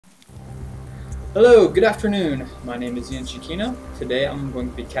Hello, good afternoon. My name is Ian Shikino. Today I'm going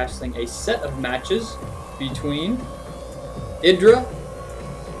to be casting a set of matches between Idra,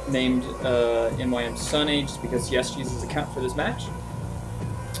 named NYM Sunny just because he has to use his account for this match.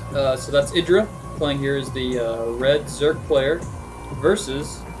 So that's Idra, playing here as the red Zerg player,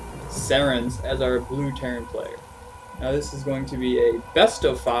 versus Sarens as our blue Terran player. Now this is going to be a best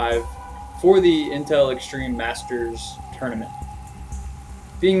of 5 for the Intel Extreme Masters tournament,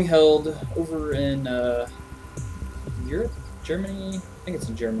 being held over in Europe? Germany? I think it's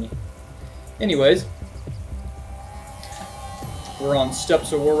in Germany. Anyways, we're on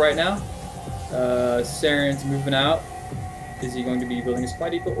Steps of War right now. Sarens moving out. Is he going to be building a supply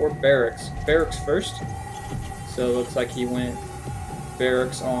depot or barracks? Barracks first. So it looks like he went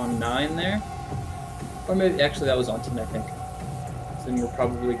barracks on 9 there. Or maybe, actually that was on 10, I think. So then we're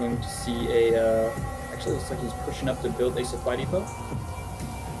probably going to see a, actually it looks like he's pushing up to build a supply depot.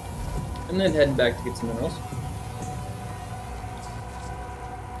 And then heading back to get some minerals.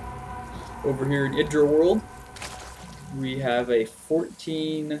 Over here in Idra world, we have a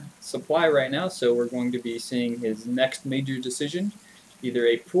 14 supply right now, so we're going to be seeing his next major decision, either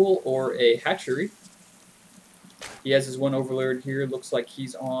a pool or a hatchery. He has his one overlord here. Looks like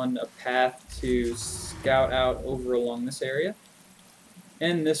he's on a path to scout out over along this area.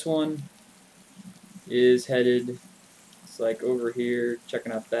 And this one is headed, it's like over here,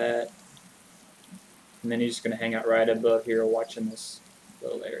 checking out that. And then he's just going to hang out right above here watching this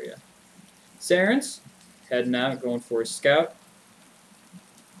little area. Sarens, heading out, going for a scout.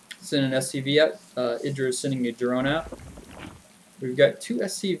 Sending an SCV out. Idra is sending a drone out. We've got 2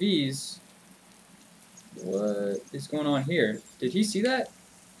 SCVs. What is going on here? Did he see that?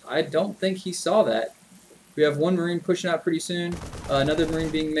 I don't think he saw that. We have 1 Marine pushing out pretty soon. Another Marine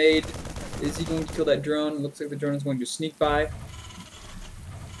being made. Is he going to kill that drone? Looks like the drone is going to sneak by.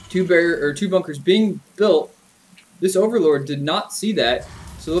 2 bunkers being built. This overlord did not see that,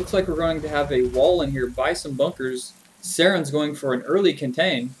 so it looks like we're going to have a wall in here by some bunkers. Saren's going for an early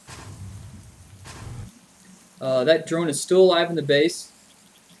contain. That drone is still alive in the base.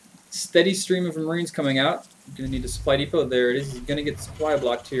 Steady stream of Marines coming out. I'm going to need a supply depot. There it is. He's going to get supply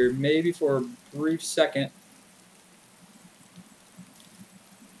blocked here, maybe for a brief second.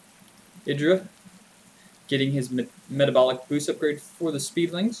 Idra getting his metabolic boost upgrade for the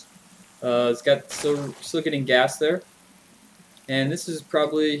speedlings. It's got still getting gas there. And this is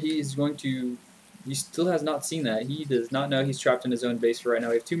probably, he still has not seen that. He does not know he's trapped in his own base right now.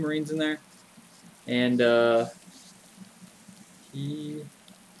 We have 2 Marines in there. And he's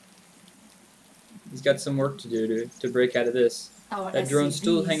got some work to do to break out of this. That drone's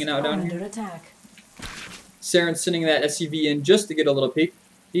still hanging out down here. Saren's sending that SCV in just to get a little peek.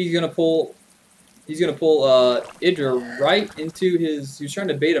 He's gonna pull Idra right into his. He was trying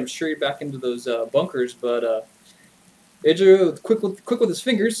to bait him straight back into those bunkers, but Idra quick with his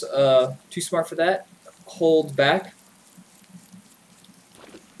fingers. Too smart for that. Holds back.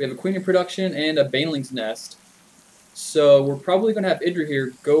 We have a queen in production and a baneling's nest. So we're probably gonna have Idra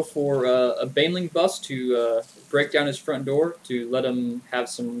here go for a baneling bust to break down his front door to let him have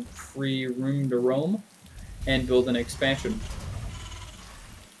some free room to roam and build an expansion.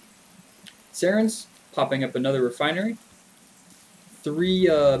 Sarens popping up another refinery. 3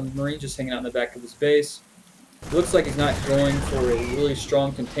 Marines just hanging out in the back of his base. Looks like he's not going for a really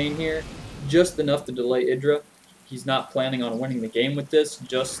strong contain here, just enough to delay Idra. He's not planning on winning the game with this,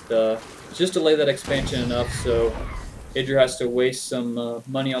 just delay that expansion enough so Idra has to waste some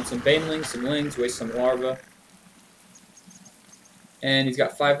money on some banelings, some lings, waste some larvae. And he's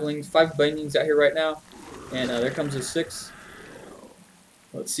got 5 banelings out here right now, and there comes a 6th.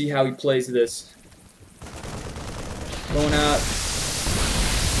 Let's see how he plays this. Going out,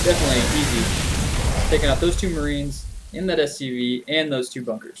 definitely easy. Taking out those 2 Marines, in that SCV, and those 2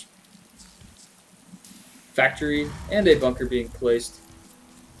 bunkers. Factory and a bunker being placed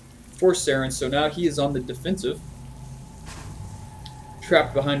for Sarens, so now he is on the defensive.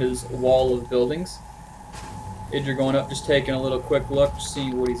 Trapped behind his wall of buildings. Idra going up, just taking a little quick look,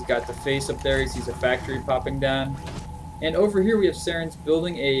 seeing what he's got to face up there. He sees a factory popping down. And over here we have Sarens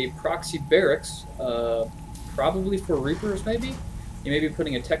building a proxy barracks, probably for Reapers maybe? He may be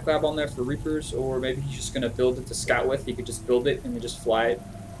putting a tech lab on there for Reapers, or maybe he's just going to build it to scout with. He could just build it and then just fly it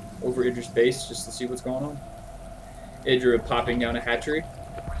over Idra's base just to see what's going on. Idra popping down a hatchery.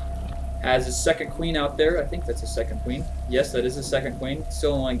 Has his 2nd queen out there. I think that's his 2nd queen. Yes, that is his 2nd queen.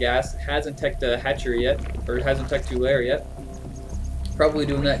 Still on gas. Hasn't teched a hatchery yet, or hasn't teched 2 layer yet. Probably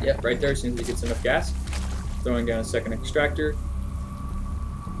doing that yet right there as soon as he gets enough gas. Throwing down a 2nd extractor.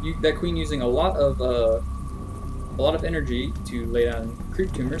 That queen using a lot of energy to lay down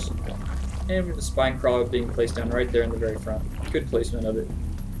creep tumors. And we have the spine crawler being placed down right there in the very front. Good placement of it.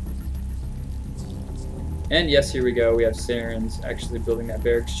 And yes, here we go. We have Sarens actually building that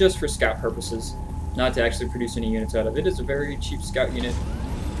barracks just for scout purposes, not to actually produce any units out of it. It's a very cheap scout unit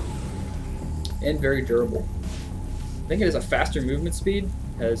and very durable. I think it has a faster movement speed.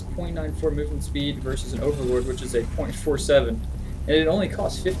 It has 0.94 movement speed versus an Overlord, which is a 0.47. And it only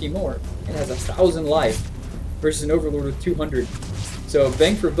costs 50 more. It has 1,000 life versus an Overlord with 200. So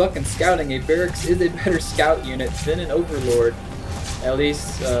bang for buck in scouting, a barracks is a better scout unit than an Overlord, at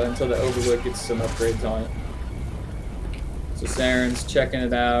least until the Overlord gets some upgrades on it. So Sarens checking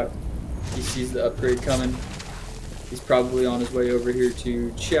it out. He sees the upgrade coming. He's probably on his way over here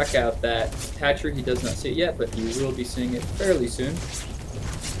to check out that hatcher. He does not see it yet, but he will be seeing it fairly soon.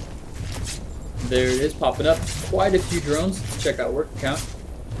 There it is, popping up. Quite a few drones. Let's check out work count.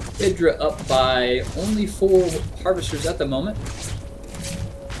 Idra up by only 4 harvesters at the moment.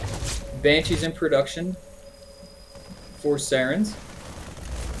 Banshees in production for Sarens.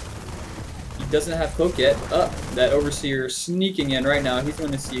 He doesn't have cloak yet. That overseer sneaking in right now. He's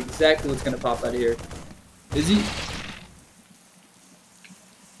going to see exactly what's going to pop out of here. Is he?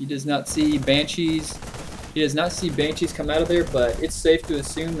 He does not see Banshees. He does not see Banshees come out of there, but it's safe to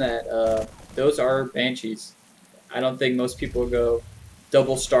assume that those are Banshees. I don't think most people go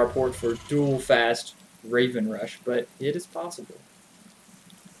double starport for dual fast Raven Rush, but it is possible.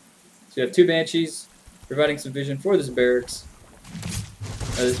 So you have 2 Banshees providing some vision for this barracks.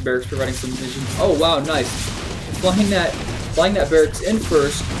 This barracks providing some vision. Oh wow, nice. Flying that barracks in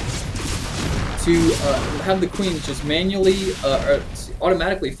first to have the queens just manually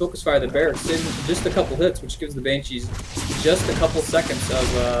automatically focus fire the barracks in just a couple hits, which gives the Banshees just a couple seconds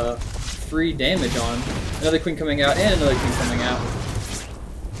of free damage on. Another queen coming out and another queen coming out.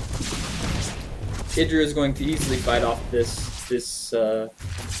 Idra is going to easily fight off this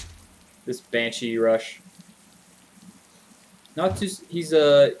Banshee rush. Not too. He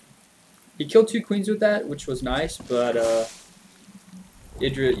killed 2 queens with that, which was nice, but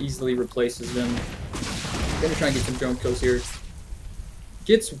Idra easily replaces them. Gonna try and get some drone kills here.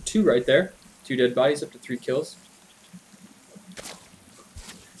 Gets 2 right there. 2 dead bodies, up to 3 kills.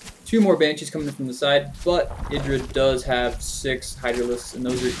 2 more Banshees coming in from the side, but Idra does have 6 Hydralisks, and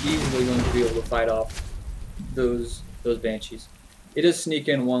those are easily going to be able to fight off those Banshees. It does sneak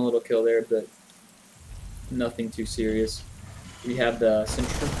in 1 little kill there, but nothing too serious. We have the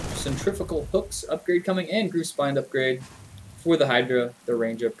centrifugal hooks upgrade coming and groove spine upgrade for the Hydra, the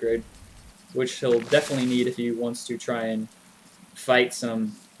range upgrade, which he'll definitely need if he wants to try and fight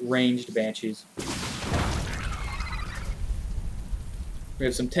some ranged Banshees. We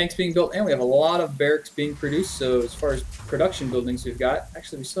have some tanks being built, and we have a lot of barracks being produced. So as far as production buildings we've got,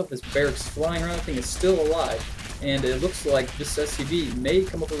 actually we still have this barracks flying around. The thing is still alive, and it looks like this SCV may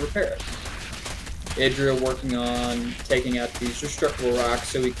come up with repair. Idra working on taking out these destructible rocks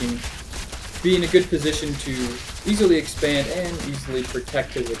so he can be in a good position to easily expand and easily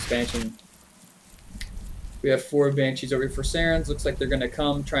protect his expansion. We have 4 Banshees over here for Sarens. Looks like they're going to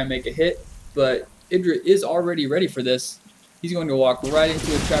come try and make a hit, but Idra is already ready for this. He's going to walk right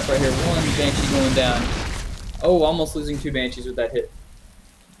into a trap right here. 1 Banshee going down. Oh, almost losing 2 Banshees with that hit.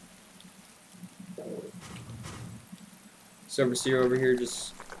 Overseer over here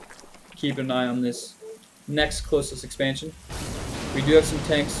just keep an eye on this next closest expansion. We do have some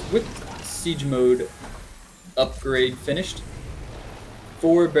tanks with siege mode upgrade finished.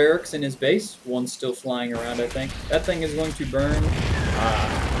 4 barracks in his base. 1 still flying around, I think. That thing is going to burn.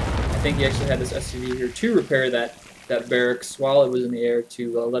 I think he actually had this SCV here to repair that barracks while it was in the air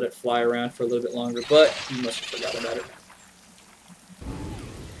to let it fly around for a little bit longer, but he must have forgot about it.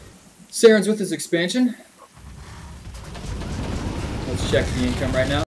 Sarens with his expansion. Let's check the income right now.